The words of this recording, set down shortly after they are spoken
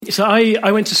So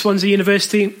I went to Swansea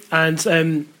University, and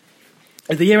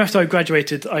the year after I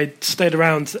graduated, I stayed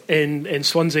around in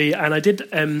Swansea, and I did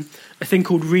a thing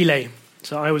called Relay.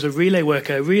 So I was a Relay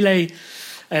worker. Relay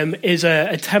is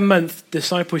a 10-month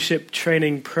discipleship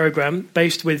training program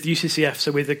based with UCCF,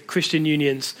 so with the Christian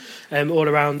unions all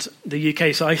around the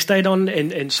UK. So I stayed on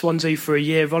in Swansea for a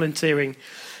year, volunteering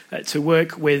to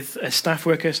work with a staff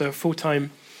worker, so a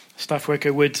full-time staff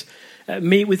worker would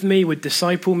meet with me, would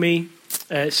disciple me,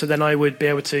 so then I would be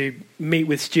able to meet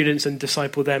with students and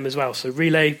disciple them as well. So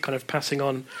Relay, kind of passing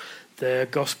on the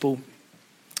gospel.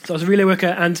 So I was a Relay worker,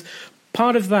 and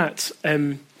part of that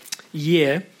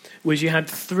year was you had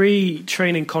 3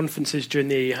 training conferences during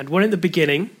the year. You had one at the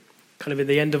beginning, kind of at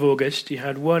the end of August. You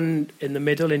had one in the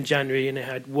middle in January, and you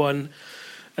had one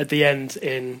at the end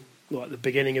in the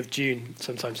beginning of June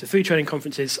sometimes. So 3 training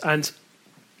conferences. And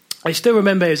I still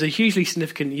remember it was a hugely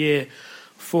significant year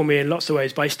for me in lots of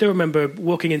ways, but I still remember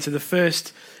walking into the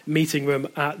first meeting room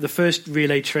at the first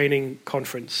Relay training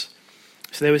conference.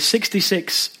 So there were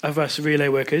 66 of us Relay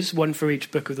workers, one for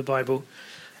each book of the Bible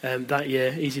that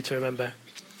year, easy to remember.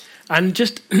 And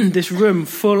just this room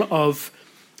full of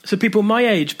people my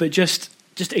age, but just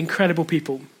incredible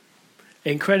people,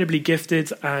 incredibly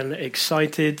gifted and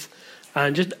excited,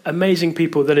 and just amazing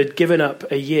people that had given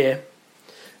up a year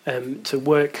to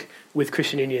work with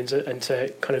Christian unions and to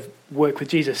kind of work with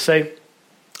Jesus. So I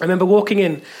remember walking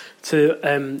in to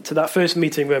that first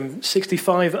meeting room,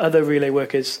 65 other Relay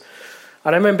workers,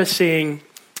 and I remember seeing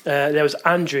there was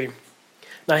Andrew.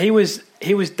 Now he was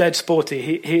dead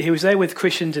sporty. He was there with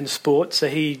Christians in sport, so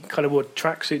he kind of wore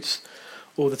tracksuits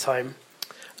all the time.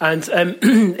 And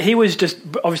he was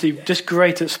obviously just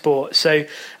great at sport. So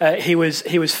he was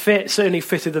fit, certainly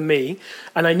fitter than me.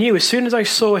 And I knew as soon as I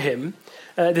saw him,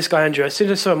 this guy Andrew, as soon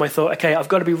as I saw him, I thought, okay, I've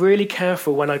got to be really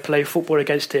careful when I play football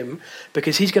against him,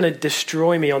 because he's going to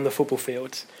destroy me on the football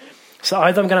field. So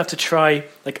either I'm going to have to try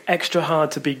extra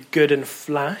hard to be good and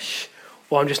flash,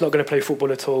 or I'm just not going to play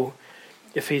football at all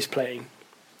if he's playing.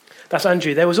 That's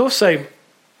Andrew. There was also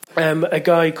a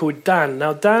guy called Dan.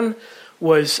 Now, Dan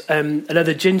was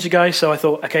another ginger guy, so I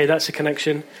thought, okay, that's a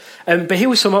connection. But he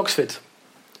was from Oxford.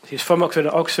 He was from Oxford,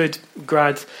 Oxford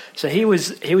grad. So he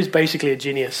was basically a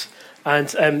genius.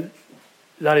 And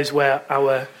that is where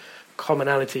our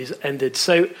commonalities ended.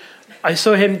 So I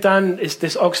saw him, Dan is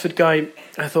this Oxford guy.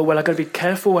 I thought, well, I've got to be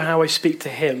careful how I speak to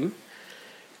him,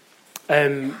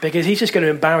 because he's just going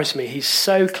to embarrass me. He's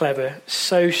so clever,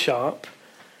 so sharp.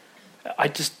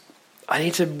 I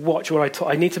need to watch what I talk.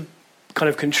 I need to kind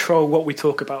of control what we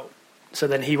talk about, so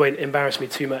then he won't embarrass me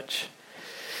too much.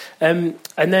 And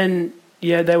then,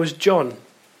 there was John.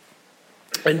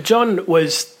 And John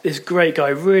was this great guy,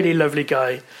 really lovely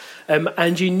guy.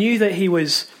 And you knew that he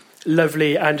was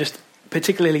lovely and just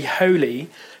particularly holy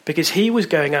because he was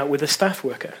going out with a staff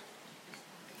worker.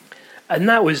 And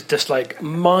that was just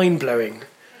mind-blowing.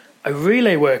 A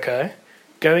Relay worker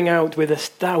going out with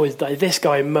this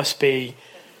guy must be,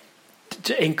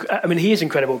 I mean, he is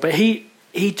incredible, but he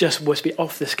just must be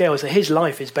off the scale. So his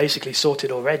life is basically sorted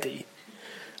already.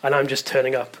 And I'm just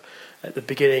turning up at the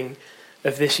beginning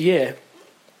of this year.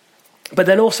 But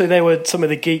then also there were some of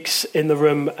the geeks in the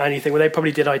room, and you think, well, they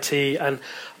probably did IT, and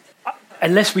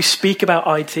unless we speak about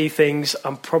IT things,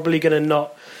 I'm probably going to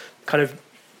not kind of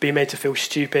be made to feel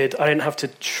stupid. I didn't have to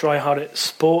try hard at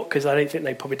sport because I don't think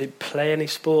they probably did play any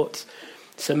sports.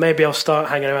 So maybe I'll start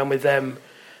hanging around with them.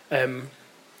 And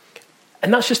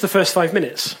that's just the first 5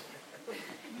 minutes.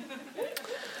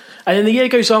 And then the year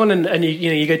goes on, and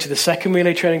you go to the second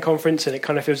Relay training conference, and it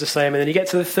kind of feels the same. And then you get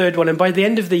to the third one, and by the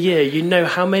end of the year, you know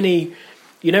how many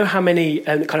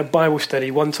kind of Bible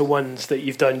study one-to-ones that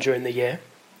you've done during the year,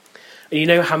 and you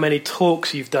know how many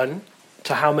talks you've done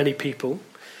to how many people.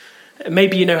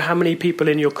 Maybe you know how many people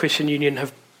in your Christian union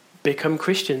have become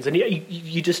Christians, and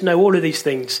you just know all of these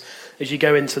things as you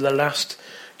go into the last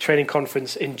training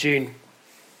conference in June.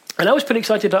 And I was pretty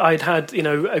excited that I'd had,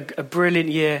 a brilliant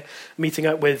year meeting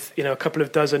up with, a couple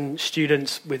of dozen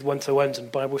students with one-to-ones and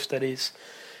Bible studies.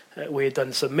 We had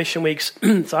done some mission weeks.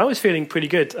 So I was feeling pretty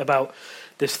good about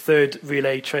this third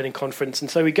Relay training conference.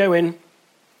 And so we go in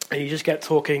and you just get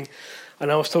talking.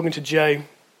 And I was talking to Jo,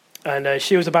 and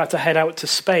she was about to head out to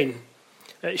Spain.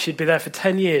 She'd be there for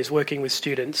 10 years working with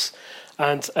students.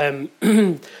 And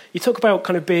you talk about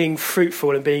kind of being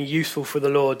fruitful and being useful for the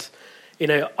Lord.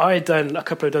 I had done a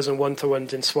couple of dozen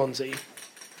one-to-ones in Swansea.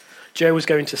 Jo was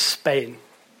going to Spain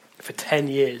for 10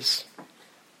 years.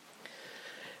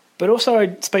 But also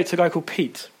I spoke to a guy called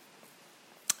Pete.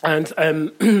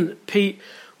 And Pete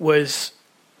was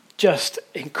just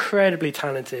incredibly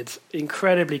talented,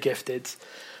 incredibly gifted.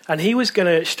 And he was going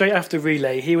to, straight after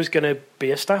relay, he was going to be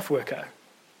a staff worker.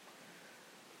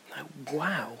 Like,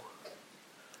 wow.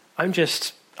 I'm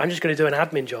just going to do an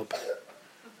admin job.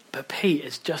 But Pete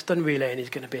has just done relay and he's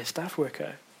going to be a staff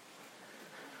worker.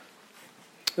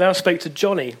 Then I spoke to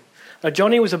Johnny. Now,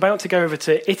 Johnny was about to go over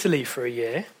to Italy for a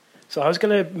year. So I was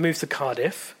going to move to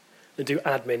Cardiff and do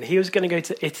admin. He was going to go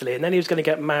to Italy, and then he was going to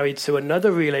get married to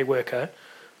another relay worker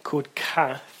called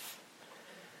Kath.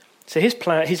 So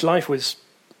his life was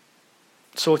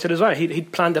sorted as well.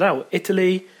 He'd planned it out.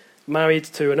 Italy, married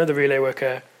to another relay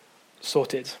worker,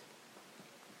 sorted.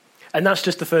 And that's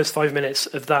just the first 5 minutes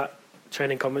of that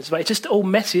training conference. But it's just all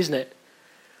messy, isn't it?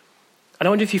 And I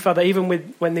wonder if you felt that even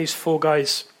when these four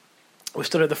guys were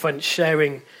stood at the front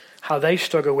sharing how they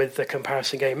struggle with the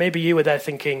comparison game, maybe you were there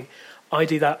thinking, I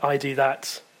do that.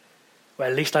 Well,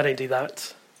 at least I don't do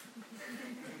that.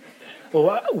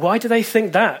 Well, why do they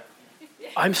think that?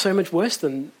 I'm so much worse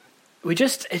than...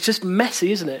 It's just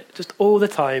messy, isn't it? Just all the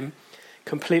time,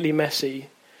 completely messy.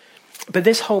 But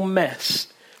this whole mess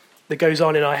that goes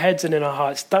on in our heads and in our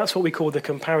hearts, that's what we call the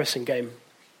comparison game.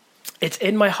 It's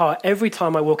in my heart every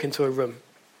time I walk into a room.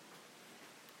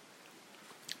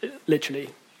 Literally.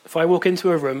 If I walk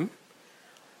into a room,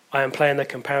 I am playing the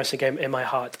comparison game in my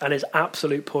heart, and it's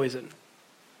absolute poison.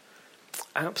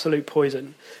 Absolute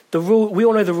poison. We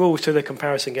all know the rules to the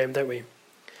comparison game, don't we?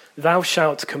 Thou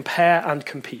shalt compare and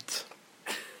compete.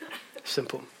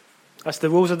 Simple. That's the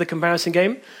rules of the comparison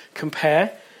game.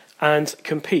 Compare and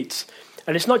compete.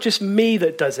 And it's not just me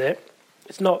that does it.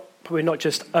 It's probably not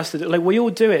just us that do it. Like, we all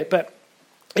do it, but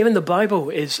even the Bible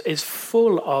is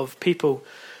full of people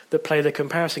that play the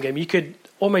comparison game. You could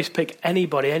almost pick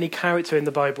anybody, any character in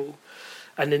the Bible,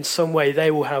 and in some way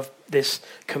they will have this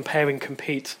compare and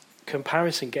compete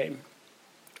comparison game.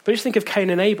 But just think of Cain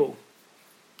and Abel.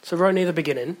 So right near the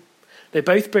beginning, they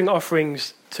both bring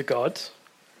offerings to God.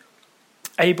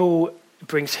 Abel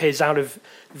brings his out of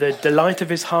the delight of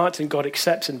his heart, and God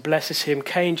accepts and blesses him.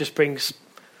 Cain just brings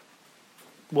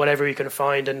whatever he can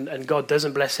find, and God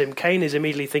doesn't bless him. Cain is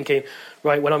immediately thinking,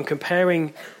 right, when I'm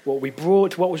comparing what we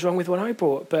brought, what was wrong with what I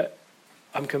brought? But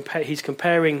he's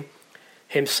comparing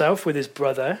himself with his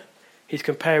brother. He's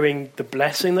comparing the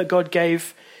blessing that God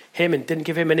gave him and didn't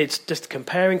give him, and it's just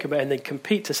compare, and then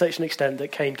compete to such an extent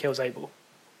that Cain kills Abel.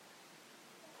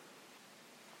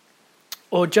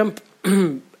 Or jump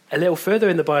a little further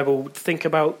in the Bible, think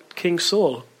about King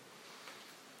Saul.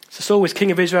 So Saul was king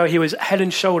of Israel. He was head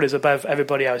and shoulders above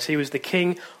everybody else. He was the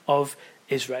king of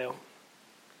Israel.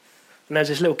 And there's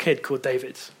this little kid called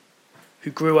David who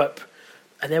grew up,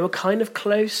 and they were kind of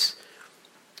close,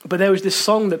 but there was this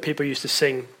song that people used to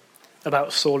sing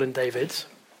about Saul and David.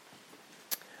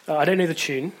 I don't know the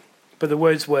tune, but the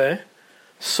words were,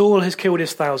 Saul has killed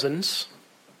his thousands,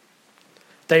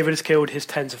 David has killed his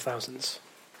tens of thousands.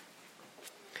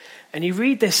 And you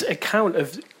read this account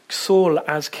of Saul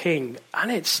as king, and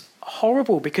it's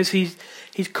horrible because he's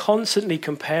constantly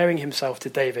comparing himself to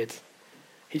David.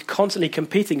 He's constantly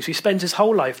competing, so he spends his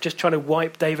whole life just trying to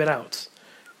wipe David out.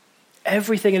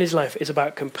 Everything in his life is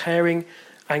about comparing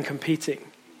and competing.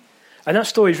 And that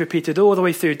story is repeated all the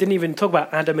way through. It didn't even talk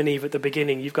about Adam and Eve at the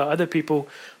beginning. You've got other people,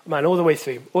 all the way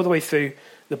through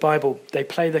the Bible. They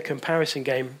play the comparison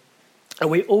game, and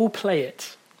we all play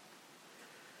it.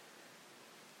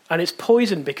 And it's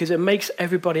poison because it makes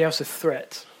everybody else a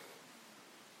threat.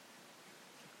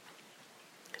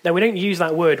 Now, we don't use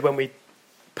that word when we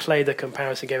play the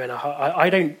comparison game in our heart.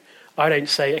 I don't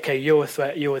say, okay, you're a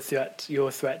threat, you're a threat, you're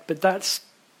a threat. But that's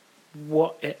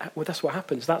what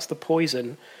happens. That's the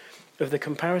poison of the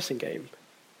comparison game.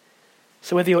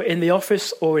 So whether you're in the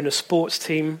office or in a sports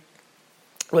team,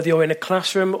 whether you're in a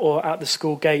classroom or at the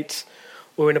school gate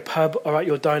or in a pub or at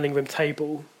your dining room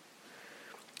table,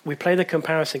 we play the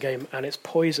comparison game and it's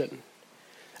poison.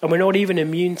 And we're not even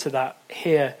immune to that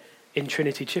here in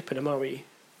Trinity Chippenham, are we?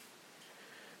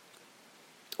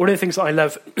 One of the things that I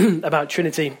love about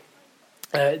Trinity,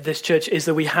 this church, is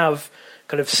that we have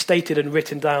kind of stated and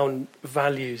written down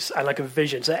values and like a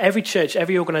vision. So every church,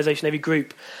 every organization, every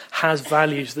group has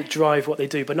values that drive what they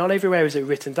do, but not everywhere is it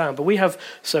written down. But we have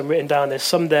some written down. There's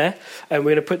some there, and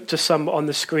we're going to put just some on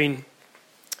the screen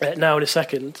now in a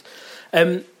second.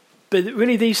 But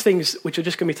really these things, which are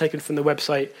just going to be taken from the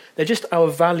website, they're just our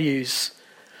values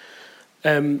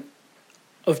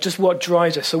of just what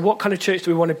drives us. So what kind of church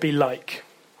do we want to be like?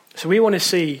 So we want to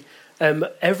see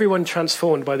everyone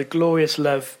transformed by the glorious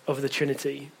love of the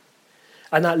Trinity.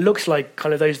 And that looks like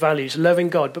kind of those values, loving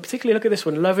God, but particularly look at this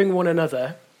one, loving one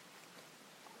another.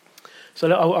 So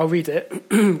I'll read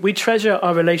it. We treasure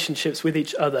our relationships with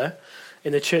each other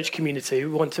in the church community.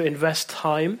 We want to invest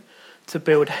time to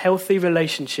build healthy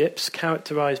relationships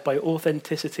characterized by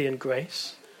authenticity and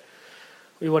grace.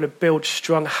 We want to build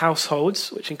strong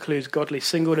households, which includes godly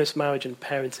singleness, marriage, and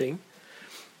parenting.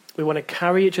 We want to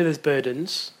carry each other's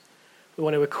burdens. We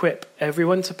want to equip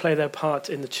everyone to play their part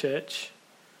in the church.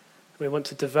 We want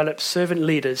to develop servant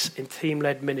leaders in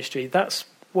team-led ministry. That's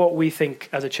what we think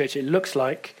as a church it looks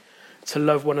like to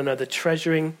love one another,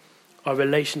 treasuring our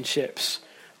relationships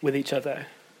with each other.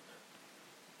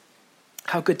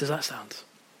 How good does that sound?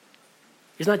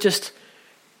 Isn't that just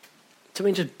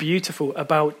something just beautiful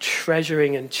about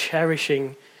treasuring and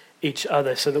cherishing each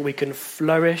other so that we can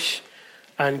flourish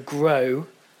and grow?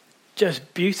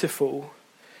 Just beautiful.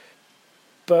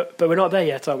 But we're not there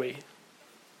yet, are we?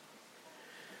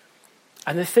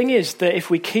 And the thing is that if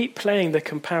we keep playing the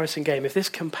comparison game, if this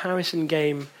comparison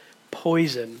game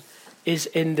poison is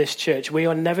in this church, we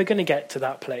are never going to get to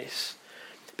that place,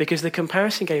 because the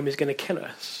comparison game is going to kill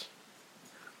us.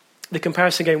 The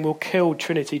comparison game will kill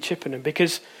Trinity Chippenham,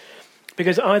 because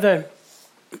either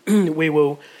we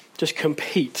will just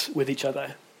compete with each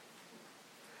other,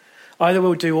 either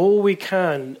we'll do all we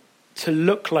can to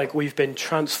look like we've been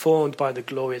transformed by the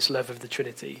glorious love of the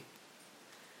Trinity,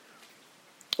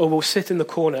 or we'll sit in the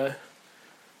corner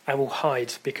and we'll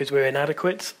hide because we're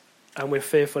inadequate and we're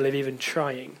fearful of even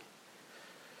trying.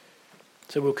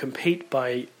 So we'll compete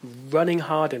by running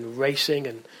hard and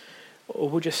racing, or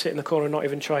we'll just sit in the corner and not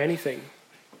even try anything.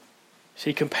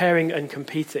 See, comparing and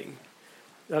competing,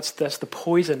 that's the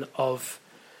poison of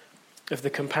the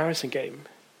comparison game.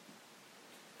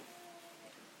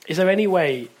 Is there any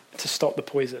way to stop the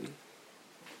poison?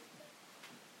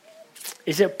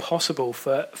 Is it possible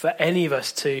for any of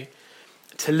us to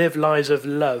live lives of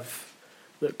love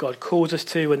that God calls us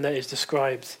to and that is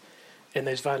described in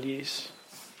those values?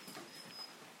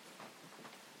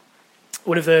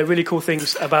 One of the really cool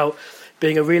things about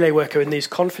being a relay worker in these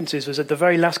conferences was at the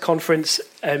very last conference,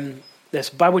 there's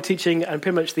Bible teaching, and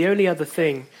pretty much the only other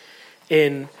thing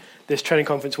in this training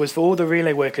conference was for all the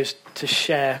relay workers to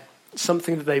share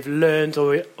something that they've learned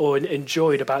or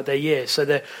enjoyed about their year.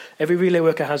 So every relay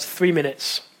worker has 3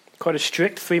 minutes, quite a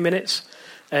strict 3 minutes,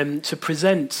 to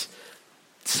present,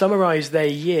 summarize their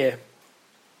year.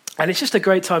 And it's just a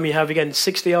great time. You have, again,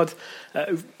 60-odd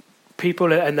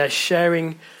people, and they're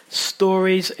sharing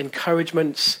stories,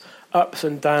 encouragements, ups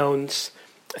and downs,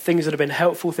 things that have been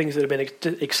helpful, things that have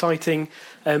been exciting.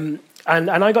 And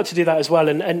I got to do that as well.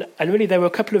 And really there were a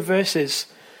couple of verses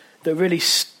that really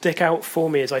stick out for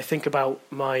me as I think about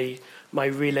my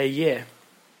relay year.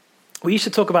 We used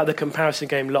to talk about the comparison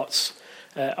game lots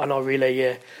on our relay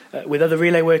year with other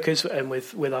relay workers and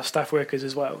with our staff workers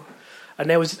as well. And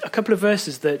there was a couple of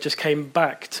verses that just came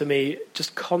back to me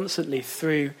just constantly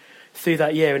through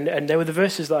that year. And they were the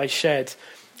verses that I shared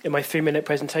in my 3-minute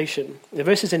presentation. The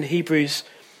verses in Hebrews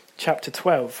chapter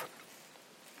 12.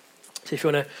 So if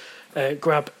you want to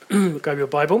grab your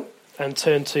Bible and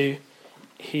turn to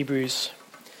Hebrews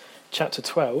chapter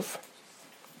 12.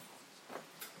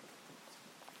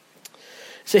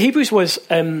 So Hebrews was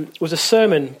a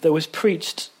sermon that was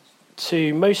preached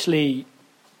to mostly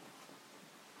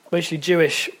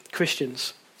Jewish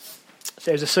Christians.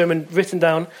 So it was a sermon written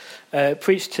down,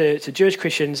 preached to Jewish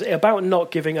Christians about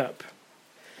not giving up.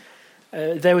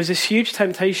 There was this huge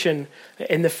temptation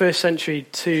in the first century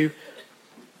to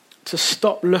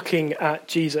stop looking at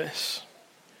Jesus,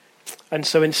 and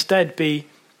so instead be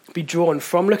drawn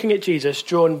from looking at Jesus,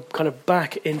 drawn kind of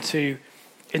back into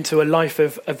a life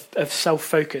of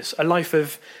self-focus, a life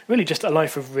of really just a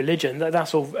life of religion.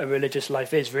 That's all a religious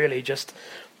life is, really, just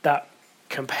that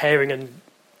comparing and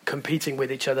competing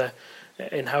with each other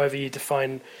in however you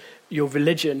define your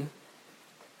religion.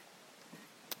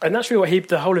 And that's really what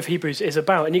the whole of Hebrews is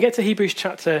about. And you get to Hebrews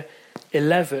chapter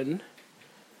 11,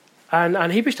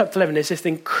 and Hebrews chapter 11 is this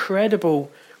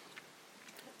incredible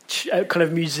kind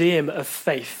of museum of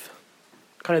faith,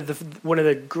 kind of one of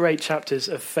the great chapters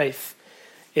of faith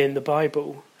in the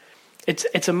Bible.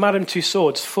 It's a Madame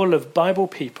Tussauds full of Bible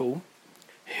people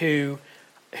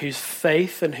whose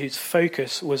faith and whose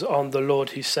focus was on the Lord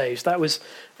who saves. That was,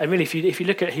 and really, if you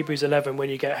look at Hebrews 11 when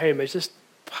you get home, it's just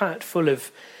packed full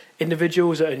of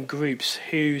individuals and groups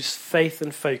whose faith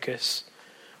and focus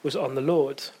was on the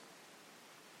Lord.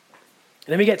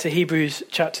 And then we get to Hebrews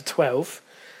chapter 12,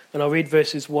 and I'll read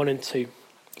verses 1 and 2.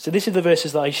 So these are the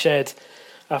verses that I shared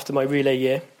after my relay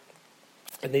year,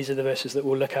 and these are the verses that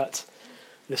we'll look at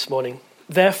this morning.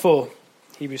 Therefore,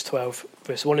 Hebrews 12,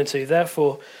 verse 1 and 2,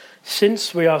 therefore,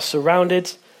 since we are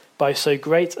surrounded by so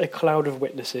great a cloud of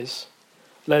witnesses,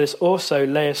 let us also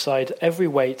lay aside every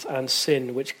weight and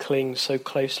sin which clings so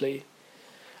closely,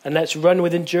 and let's run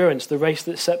with endurance the race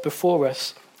that's set before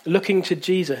us, looking to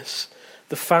Jesus,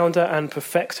 the founder and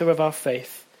perfecter of our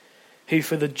faith, who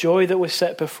for the joy that was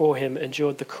set before him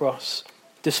endured the cross,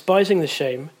 despising the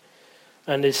shame,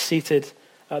 and is seated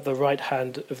at the right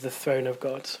hand of the throne of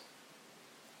God.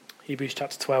 Hebrews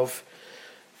chapter 12,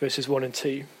 verses 1 and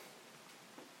 2.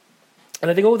 And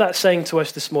I think all that's saying to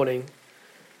us this morning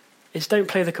is don't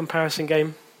play the comparison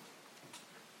game,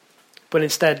 but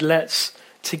instead let's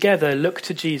together look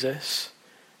to Jesus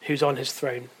who's on his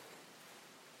throne.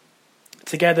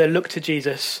 Together look to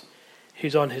Jesus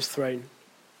who's on his throne.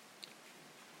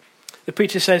 The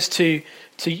preacher says that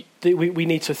we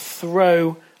need to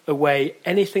throw away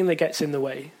anything that gets in the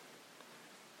way.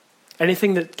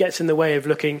 Anything that gets in the way of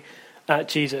looking at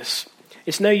Jesus.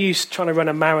 It's no use trying to run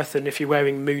a marathon if you're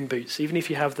wearing moon boots. Even if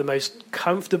you have the most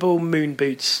comfortable moon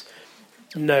boots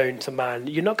known to man,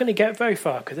 you're not going to get very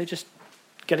far because they're just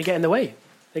going to get in the way.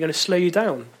 They're going to slow you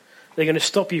down. They're going to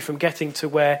stop you from getting to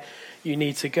where you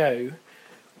need to go.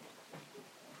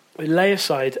 We lay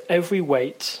aside every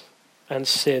weight and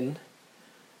sin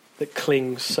that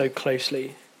clings so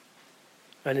closely,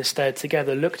 and instead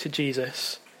together look to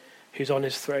Jesus who's on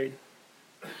his throne.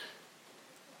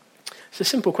 It's a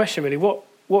simple question, really.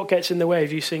 What gets in the way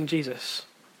of you seeing Jesus?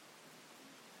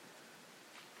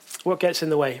 What gets in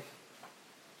the way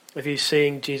of you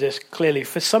seeing Jesus clearly?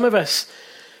 For some of us,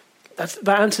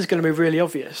 that answer is going to be really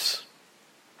obvious.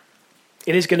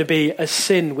 It is going to be a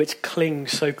sin which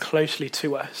clings so closely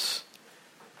to us.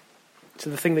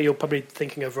 So the thing that you're probably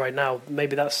thinking of right now,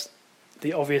 maybe that's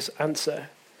the obvious answer.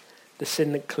 The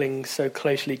sin that clings so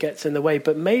closely gets in the way.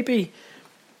 But maybe,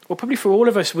 well, probably for all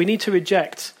of us, we need to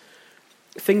reject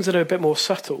things that are a bit more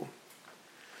subtle,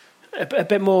 a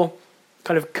bit more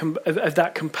kind of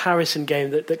that comparison game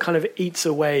that kind of eats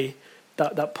away,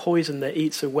 that poison that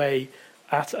eats away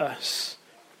at us.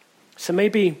 So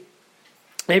maybe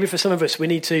for some of us, we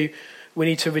need to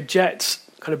reject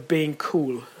kind of being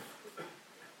cool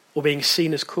or being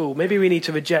seen as cool. Maybe we need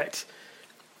to reject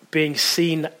being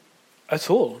seen at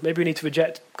all. Maybe we need to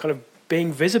reject kind of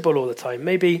being visible all the time.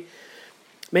 Maybe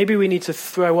we need to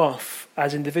throw off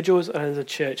as individuals and as a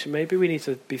church. Maybe we need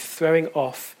to be throwing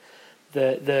off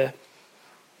the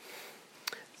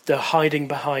hiding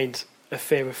behind a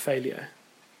fear of failure.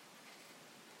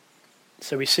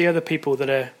 So we see other people that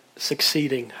are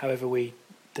succeeding, however we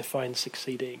define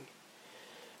succeeding,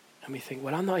 and we think,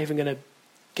 well, I'm not even going to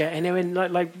get anywhere,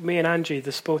 like me and Andrew,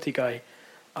 the sporty guy,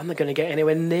 I'm not going to get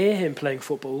anywhere near him playing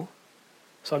football,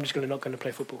 so I'm just not going to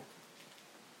play football.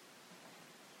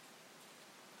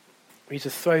 We need to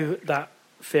throw that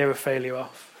fear of failure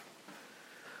off.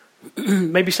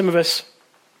 Maybe some of us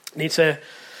need to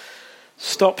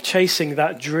stop chasing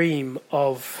that dream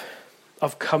of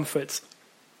comfort.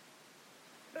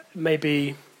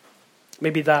 Maybe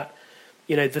that,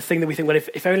 the thing that we think, well,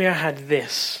 if only I had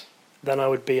this, then I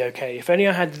would be okay. If only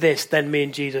I had this, then me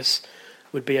and Jesus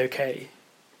would be okay.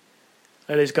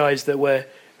 And those guys that were,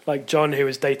 like John, who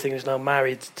was dating, is now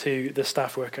married to the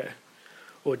staff worker,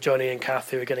 or Johnny and Kath,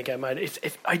 who are going to get married.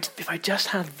 If I just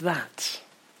had that,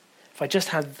 if I just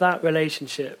had that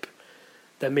relationship,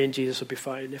 then me and Jesus would be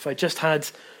fine. If I just had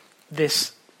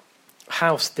this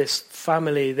house, this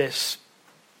family, this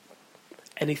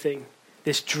anything,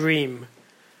 this dream,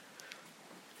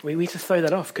 we need to throw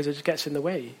that off because it just gets in the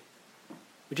way.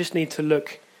 We just need to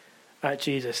look at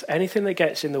Jesus. Anything that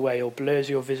gets in the way or blurs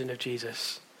your vision of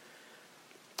Jesus,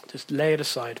 just lay it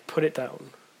aside, put it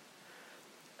down.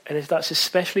 And that's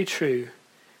especially true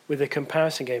with the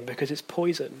comparison game because it's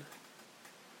poison.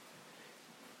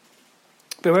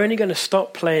 But we're only going to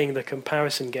stop playing the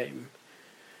comparison game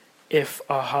if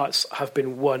our hearts have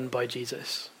been won by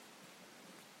Jesus.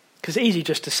 Because it's easy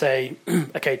just to say,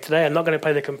 okay, today I'm not going to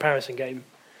play the comparison game.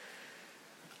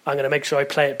 I'm going to make sure I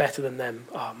play it better than them.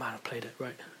 Oh man, I played it,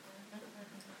 right.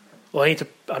 Or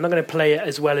I'm not going to play it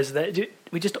as well as they.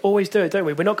 We just always do it, don't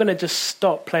we? We're not going to just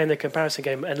stop playing the comparison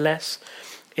game unless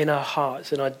in our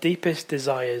hearts, in our deepest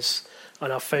desires,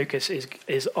 and our focus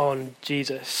is on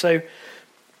Jesus. So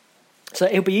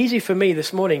it'll be easy for me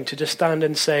this morning to just stand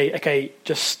and say, okay,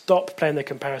 just stop playing the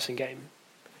comparison game.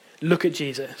 Look at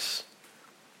Jesus.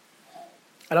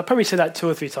 And I'll probably say that 2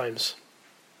 or 3 times.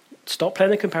 Stop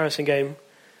playing the comparison game.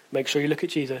 Make sure you look at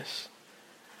Jesus.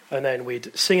 And then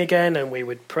we'd sing again and we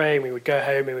would pray and we would go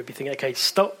home and we'd be thinking, okay,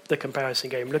 stop the comparison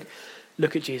game.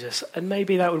 Look at Jesus. And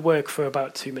maybe that would work for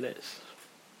about 2 minutes.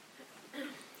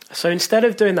 So instead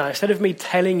of doing that, instead of me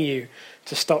telling you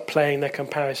to stop playing the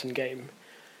comparison game,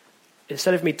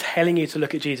 instead of me telling you to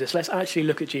look at Jesus, let's actually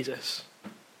look at Jesus.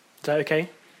 Is that okay?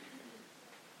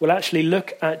 We'll actually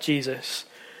look at Jesus.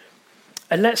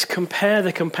 And let's compare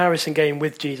the comparison game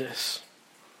with Jesus.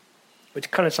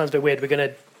 Which kind of sounds a bit weird. We're going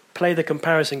to play the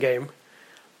comparison game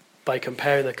by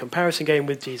comparing the comparison game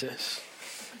with Jesus.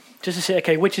 Just to say,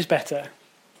 okay, which is better?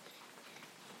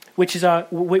 Which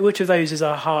of those is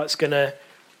our heart's going to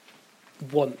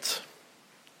want?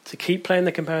 To keep playing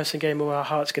the comparison game, or our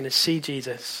heart's going to see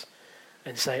Jesus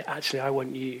and say, actually, I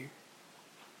want you?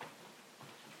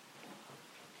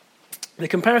 The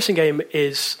comparison game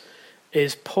is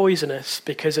poisonous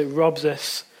because it robs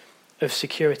us of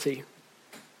security.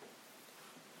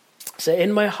 So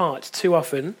in my heart, too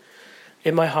often,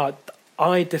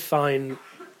 I define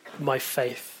my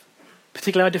faith.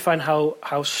 Particularly, I define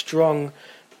how strong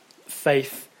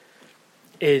faith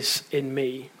is in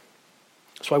me.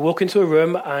 So I walk into a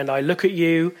room and I look at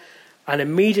you, and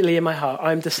immediately in my heart,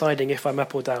 I'm deciding if I'm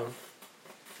up or down.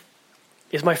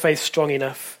 Is my faith strong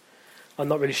enough? I'm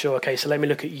not really sure. Okay, so let me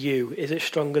look at you. Is it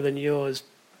stronger than yours?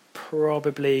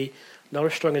 Probably not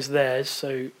as strong as theirs.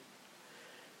 So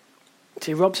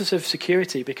it robs us of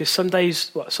security, because some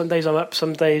days I'm up,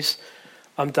 some days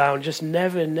I'm down, just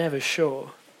never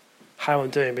sure how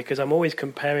I'm doing, because I'm always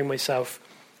comparing myself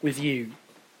with you.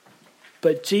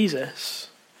 But Jesus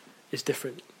is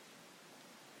different.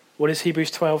 What does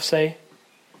Hebrews 12 say?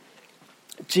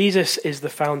 Jesus is the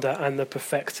founder and the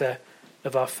perfecter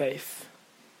of our faith.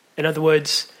 In other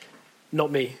words,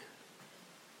 not me.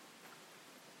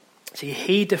 See,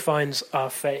 he defines our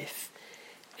faith.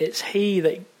 It's he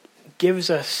that gives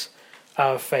us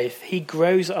our faith. He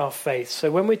grows our faith.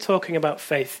 So when we're talking about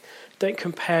faith, don't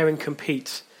compare and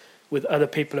compete with other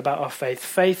people about our faith.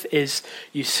 Faith is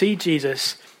you see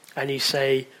Jesus and you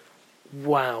say,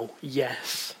 wow,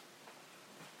 yes.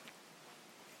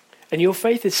 And your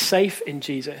faith is safe in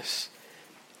Jesus.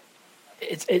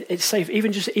 It's safe.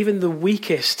 Even the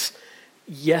weakest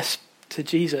yes to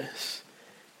Jesus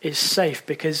is safe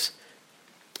because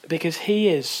he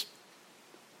is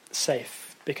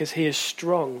safe, because he is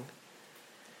strong.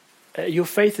 Your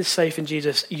faith is safe in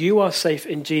Jesus. You are safe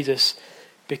in Jesus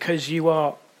because you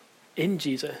are in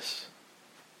Jesus.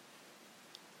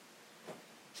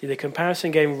 See, the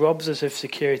comparison game robs us of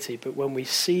security, but when we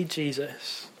see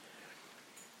Jesus,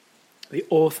 the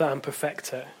author and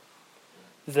perfecter,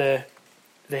 the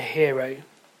hero,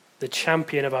 the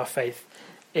champion of our faith,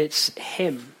 it's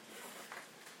him.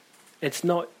 It's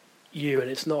not you and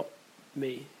it's not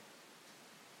me.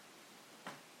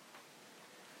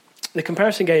 The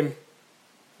comparison game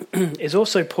is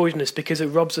also poisonous because it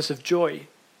robs us of joy.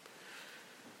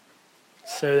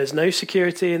 So there's no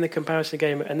security in the comparison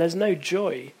game and there's no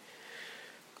joy.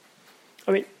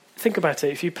 I mean, think about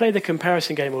it. If you play the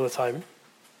comparison game all the time,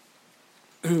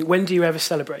 when do you ever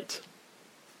celebrate?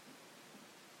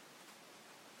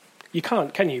 You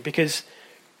can't, can you? Because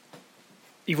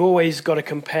you've always got to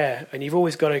compare and you've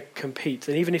always got to compete.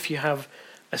 And even if you have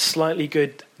a slightly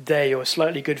good day or a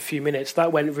slightly good few minutes,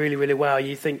 that went really, really well,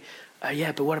 you think, oh,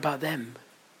 yeah, but what about them?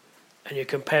 And you're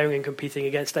comparing and competing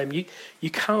against them. You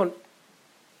can't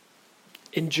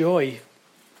enjoy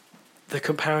the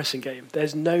comparison game.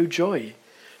 There's no joy.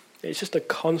 It's just a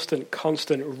constant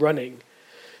running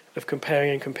of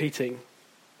comparing and competing.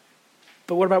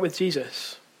 But what about with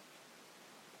Jesus?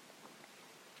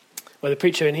 Well, the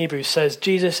preacher in Hebrews says,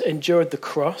 Jesus endured the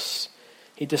cross.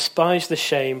 He despised the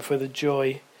shame for the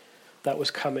joy that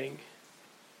was coming.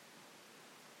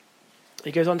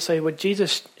 He goes on to say, well,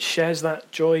 Jesus shares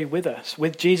that joy with us.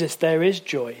 With Jesus, there is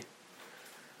joy.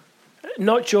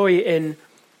 Not joy in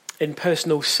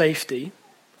personal safety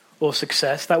or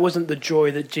success. That wasn't the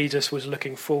joy that Jesus was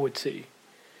looking forward to.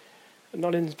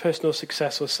 Not in personal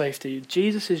success or safety.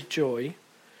 Jesus' joy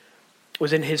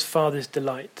was in his Father's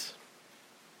delight.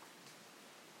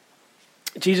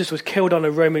 Jesus was killed on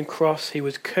a Roman cross. He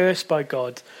was cursed by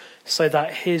God so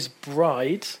that his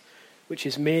bride, which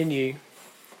is me and you,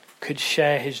 could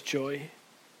share his joy.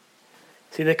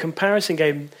 See, the comparison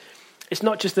game, it's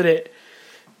not just that it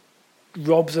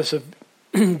robs us of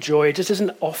joy, it just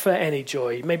doesn't offer any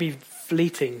joy. Maybe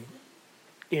fleeting,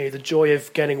 the joy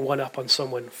of getting one up on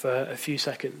someone for a few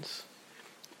seconds.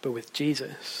 But with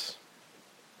Jesus,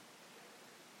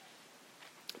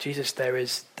 there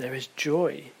is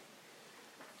joy.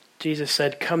 Jesus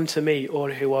said, come to me,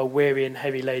 all who are weary and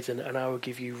heavy laden, and I will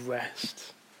give you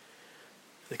rest.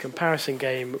 The comparison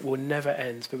game will never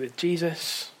end. But with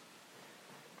Jesus,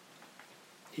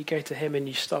 you go to him and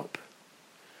you stop.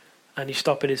 And you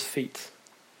stop at his feet.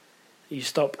 You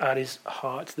stop at his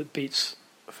heart that beats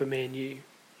for me and you.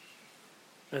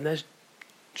 And there's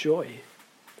joy,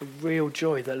 a real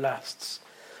joy that lasts.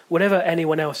 Whatever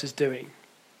anyone else is doing.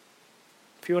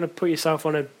 If you want to put yourself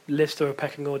on a list or a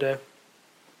pecking order,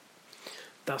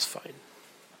 that's fine.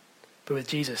 But with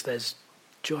Jesus, there's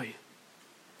joy.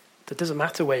 It doesn't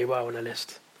matter where you are on a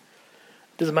list.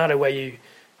 It doesn't matter where you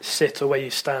sit or where you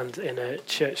stand in a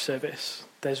church service.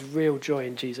 There's real joy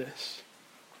in Jesus.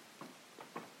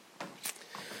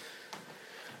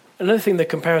 Another thing the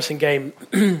comparison game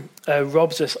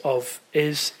robs us of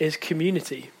is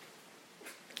community.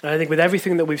 And I think with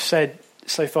everything that we've said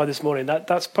so far this morning,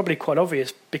 that's probably quite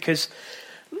obvious because,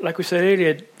 like we said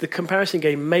earlier, the comparison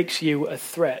game makes you a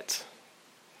threat.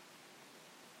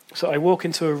 So I walk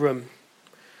into a room.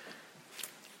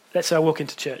 Let's say I walk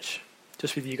into church,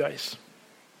 just with you guys.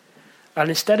 And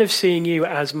instead of seeing you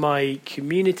as my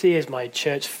community, as my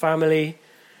church family,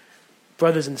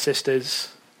 brothers and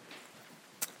sisters,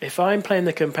 if I'm playing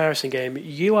the comparison game,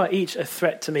 you are each a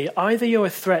threat to me. Either you're a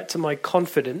threat to my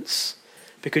confidence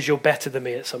because you're better than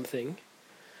me at something,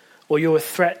 or you're a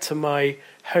threat to my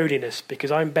holiness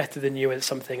because I'm better than you at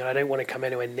something and I don't want to come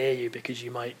anywhere near you because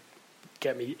you might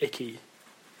get me icky.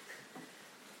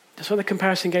 That's what the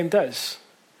comparison game does.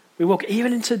 We walk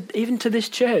even to this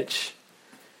church.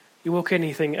 You walk in and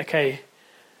you think, okay,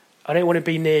 I don't want to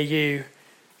be near you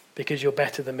because you're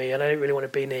better than me, and I don't really want to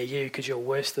be near you because you're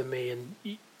worse than me. And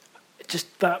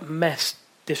just that mess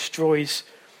destroys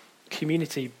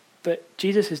community. But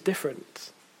Jesus is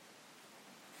different.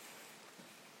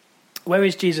 Where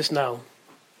is Jesus now?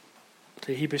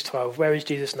 To Hebrews 12, where is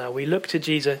Jesus now? We look to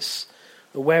Jesus.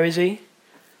 Where is he?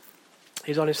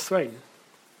 He's on his throne.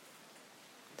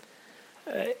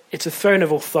 It's a throne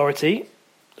of authority.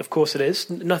 Of course it is.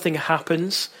 Nothing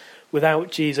happens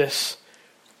without Jesus.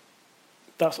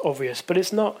 That's obvious. But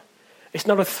it's not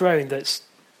a throne that's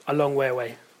a long way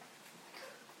away.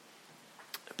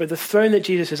 But the throne that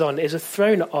Jesus is on is a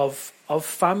throne of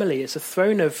family. It's a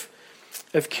throne of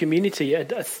community,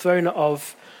 a throne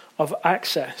of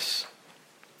access.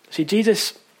 See,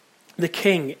 Jesus, the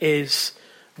King, is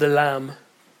the Lamb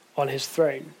on his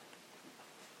throne.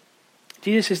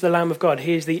 Jesus is the Lamb of God.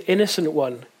 He is the innocent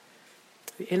one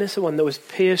that was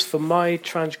pierced for my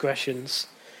transgressions,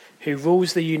 who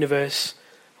rules the universe,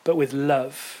 but with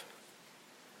love.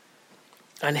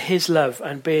 And his love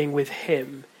and being with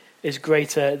him is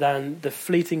greater than the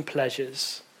fleeting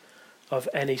pleasures of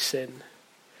any sin.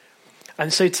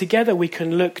 And so together we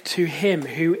can look to him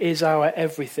who is our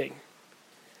everything.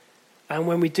 And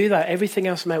when we do that, everything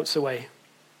else melts away.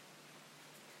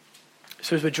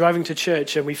 So as we're driving to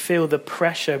church and we feel the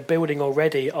pressure building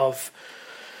already of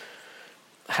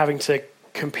having to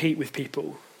compete with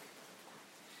people,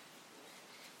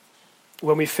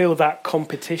 when we feel that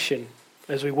competition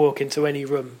as we walk into any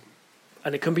room,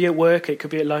 and it can be at work, it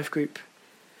could be at life group,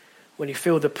 when you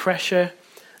feel the pressure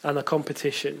and the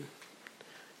competition,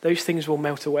 those things will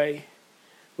melt away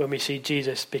when we see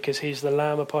Jesus, because he's the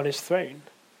Lamb upon his throne,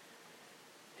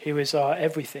 who is our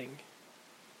everything.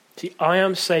 See, I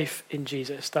am safe in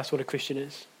Jesus. That's what a Christian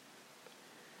is.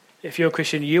 If you're a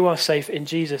Christian, you are safe in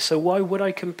Jesus. So why would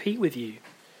I compete with you?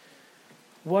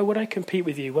 Why would I compete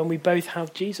with you when we both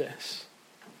have Jesus?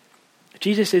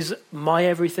 Jesus is my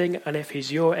everything, and if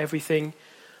he's your everything,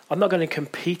 I'm not going to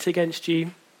compete against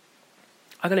you.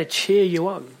 I'm going to cheer you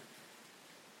on.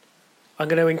 I'm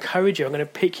going to encourage you. I'm going to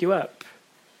pick you up.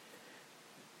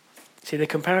 See, the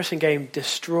comparison game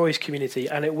destroys community,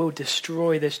 and it will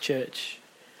destroy this church.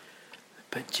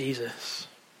 But Jesus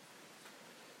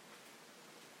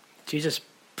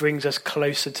brings us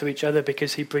closer to each other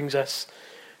because he brings us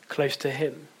close to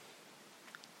him.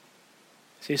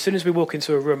 See, as soon as we walk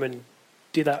into a room and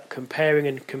do that comparing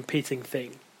and competing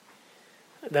thing,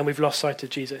 then we've lost sight of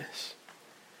Jesus.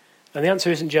 And the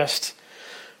answer isn't just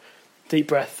deep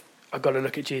breath, I've got to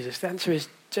look at Jesus. The answer is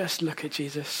just look at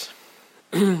Jesus.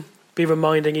 Be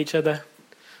reminding each other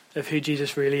of who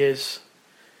Jesus really is.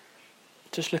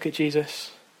 Just look at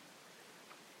Jesus.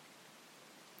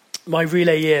 My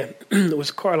relay year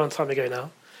was quite a long time ago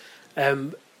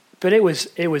now, but it was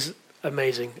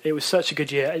amazing. It was such a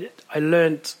good year. I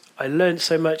learned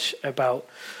so much about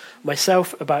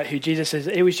myself, about who Jesus is.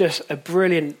 It was just a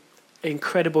brilliant,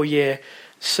 incredible year,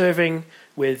 serving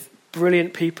with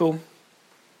brilliant people,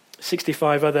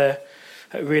 65 other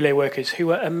relay workers who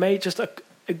were made just a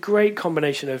great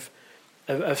combination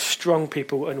of strong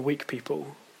people and weak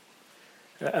people.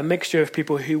 A mixture of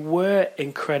people who were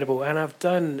incredible and have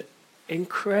done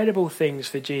incredible things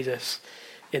for Jesus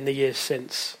in the years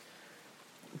since.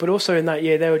 But also in that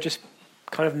year, they were just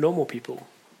kind of normal people,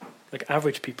 like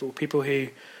average people who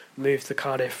move to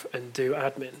Cardiff and do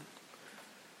admin.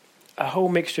 A whole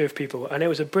mixture of people. And it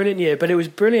was a brilliant year, but it was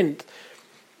brilliant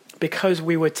because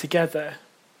we were together.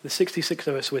 The 66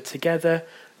 of us were together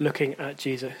looking at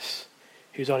Jesus,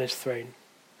 who's on his throne.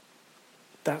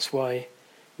 That's why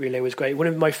relay was great. One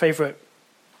of my favourite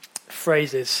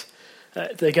phrases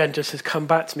that again just has come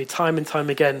back to me time and time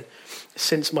again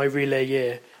since my relay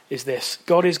year is this: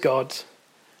 God is God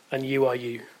and you are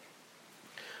you.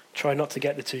 Try not to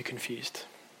get the two confused.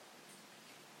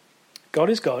 God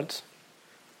is God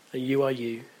and you are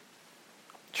you.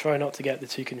 Try not to get the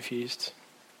two confused.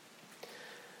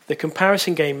 The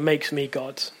comparison game makes me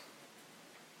God.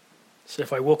 So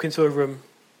if I walk into a room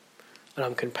and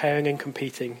I'm comparing and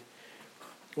competing,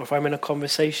 or if I'm in a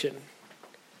conversation,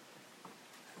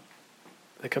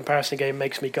 the comparison game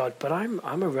makes me God, but I'm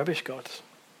a rubbish God.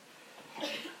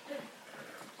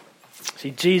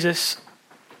 See, Jesus,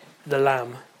 the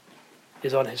Lamb,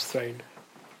 is on his throne.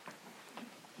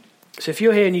 So if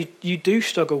you're here and you do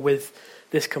struggle with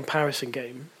this comparison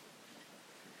game,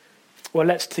 well,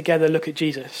 let's together look at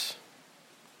Jesus.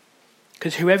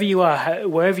 Because whoever you are,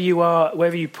 wherever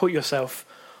you put yourself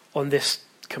on this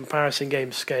comparison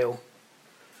game scale,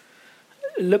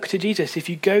 look to Jesus. If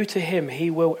you go to him, he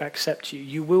will accept you.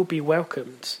 You will be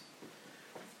welcomed.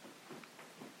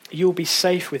 You will be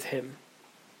safe with him.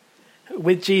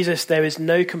 With Jesus, there is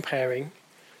no comparing.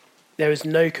 There is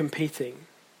no competing.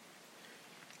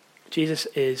 Jesus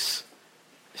is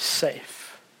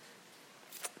safe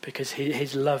because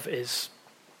his love is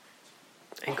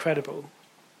incredible.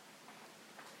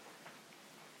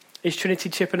 Is Trinity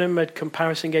Chippenham a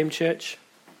comparison game church?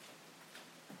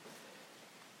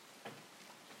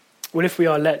 Well, if we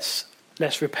are, let's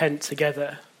repent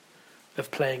together of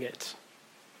playing it.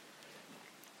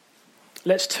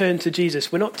 Let's turn to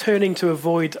Jesus. We're not turning to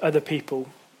avoid other people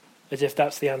as if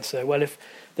that's the answer. Well, if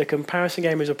the comparison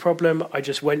game is a problem, I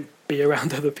just won't be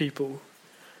around other people.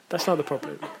 That's not the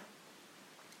problem.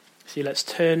 See, let's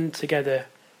turn together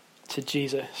to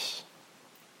Jesus.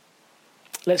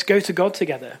 Let's go to God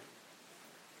together.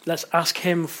 Let's ask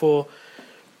him for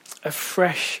a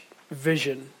fresh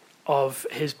vision of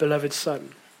his beloved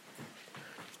Son.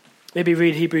 Maybe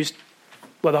read Hebrews,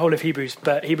 well, the whole of Hebrews,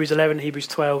 but Hebrews 11, Hebrews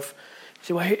 12.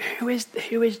 So, well, who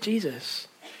is Jesus?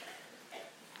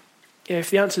 You know, if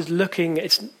the answer is looking,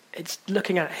 it's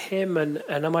looking at him, and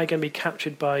am I going to be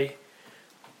captured by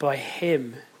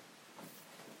him?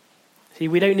 See,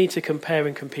 we don't need to compare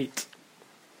and compete.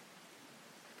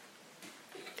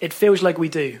 It feels like we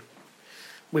do.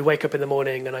 We wake up in the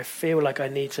morning and I feel like I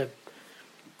need to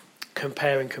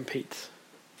compare and compete.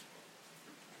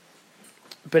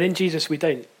 But in Jesus we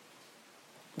don't.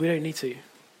 We don't need to.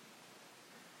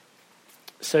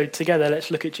 So together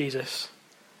let's look at Jesus,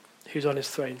 who's on his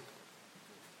throne.